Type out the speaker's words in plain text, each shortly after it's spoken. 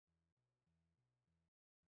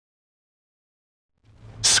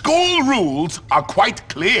school rules are quite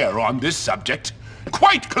clear on this subject.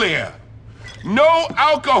 Quite clear. No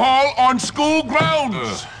alcohol on school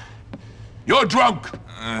grounds. You're drunk.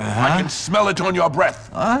 I can smell it on your breath.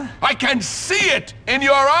 I can see it in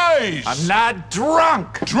your eyes. I'm not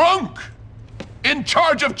drunk. Drunk? In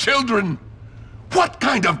charge of children? What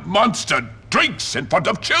kind of monster drinks in front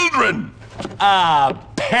of children?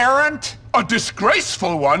 Parent? A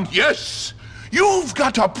disgraceful one, yes. You've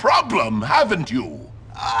got a problem, haven't you?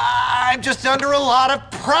 I'm just under a lot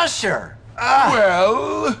of pressure.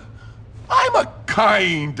 Well, I'm a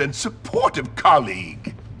kind and supportive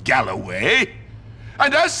colleague, Galloway.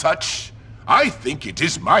 And as such, I think it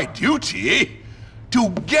is my duty to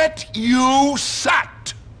get you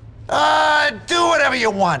sacked. Do whatever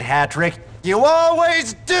you want, Hattrick. You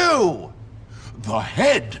always do. The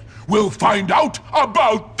head will find out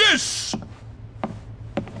about this.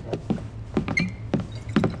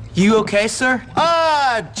 You okay, sir?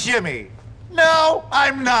 Jimmy. No,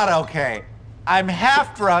 I'm not okay. I'm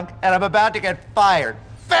half drunk and I'm about to get fired.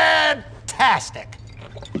 Fantastic.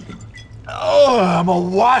 Oh, I'm a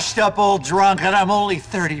washed-up old drunk and I'm only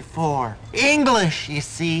 34. English, you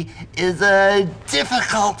see, is a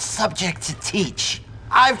difficult subject to teach.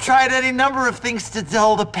 I've tried any number of things to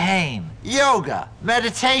dull the pain. Yoga,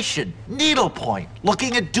 meditation, needlepoint,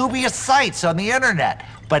 looking at dubious sites on the internet.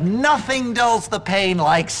 But nothing dulls the pain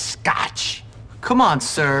like scotch. Come on,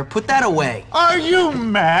 sir. Put that away. Are you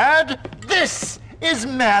mad? This is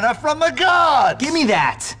manna from the gods! Give me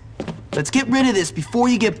that. Let's get rid of this before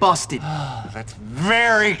you get busted. That's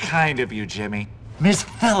very kind of you, Jimmy. Miss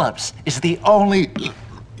Phillips is the only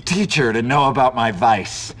teacher to know about my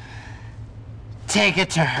vice. Take it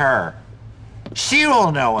to her. She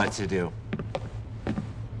will know what to do.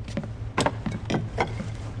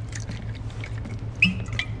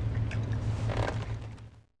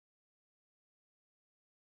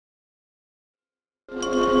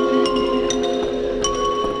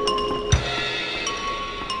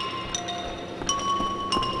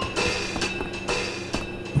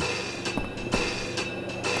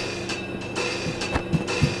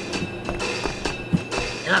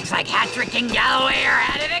 Looks like Hattrick and Galloway are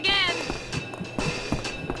at it again.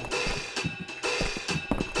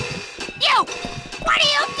 You! What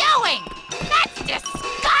are you doing? That's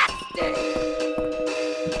disgusting!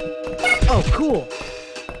 Oh, cool.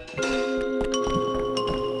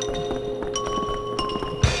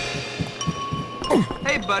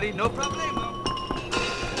 Hey, buddy, no problemo.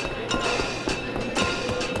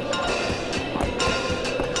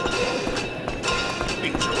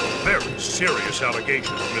 Very serious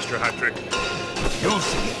allegations, Mr. Hattrick. You'll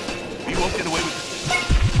see. He won't get away with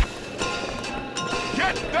it.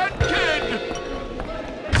 Get that kid!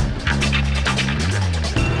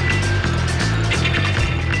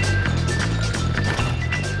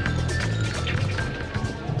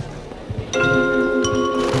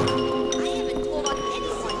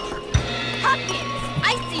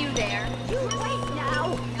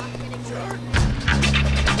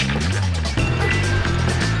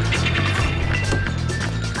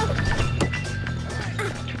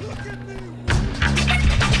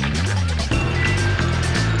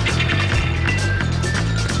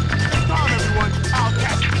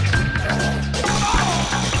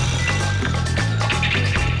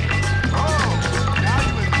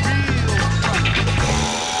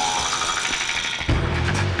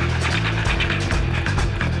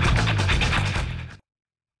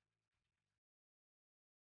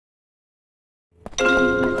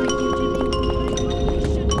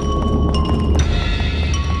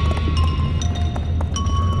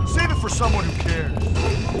 Someone who cares.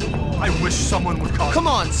 I wish someone would call. Come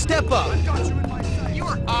on, step up. I've got you in my sights.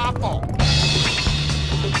 You're awful.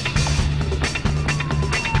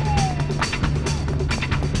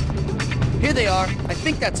 Here they are. I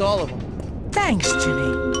think that's all of them. Thanks,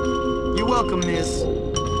 Jimmy. You're welcome, miss.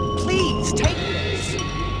 Please, take this.